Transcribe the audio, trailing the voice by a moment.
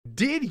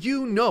Did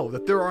you know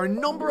that there are a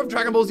number of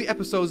Dragon Ball Z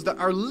episodes that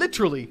are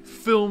literally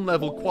film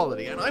level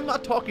quality? And I'm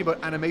not talking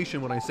about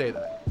animation when I say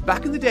that.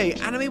 Back in the day,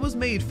 anime was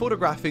made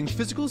photographing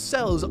physical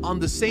cells on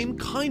the same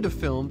kind of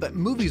film that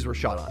movies were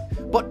shot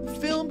on. But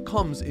film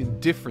comes in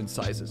different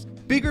sizes.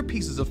 Bigger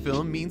pieces of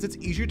film means it's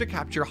easier to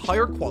capture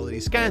higher quality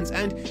scans,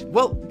 and,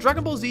 well,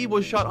 Dragon Ball Z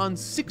was shot on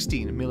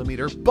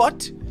 16mm,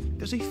 but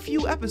there's a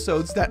few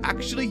episodes that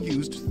actually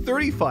used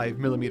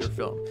 35mm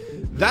film.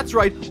 That's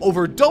right,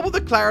 over double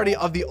the clarity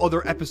of the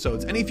other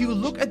episodes. And if you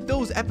look at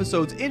those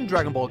episodes in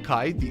Dragon Ball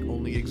Kai, the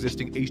only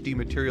existing HD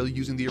material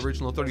using the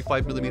original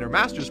 35mm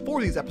masters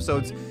for these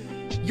episodes,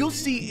 you'll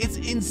see it's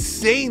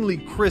insanely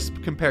crisp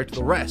compared to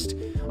the rest.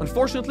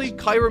 Unfortunately,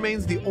 Kai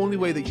remains the only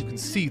way that you can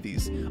see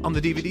these. On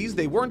the DVDs,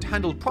 they weren't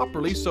handled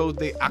properly, so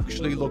they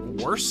actually look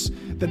worse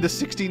than the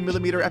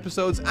 16mm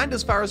episodes, and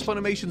as far as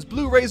Funimation's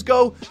Blu-rays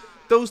go,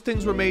 those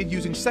things were made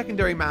using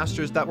secondary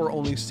masters that were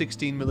only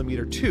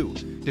 16mm too,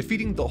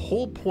 defeating the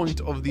whole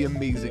point of the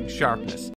amazing sharpness.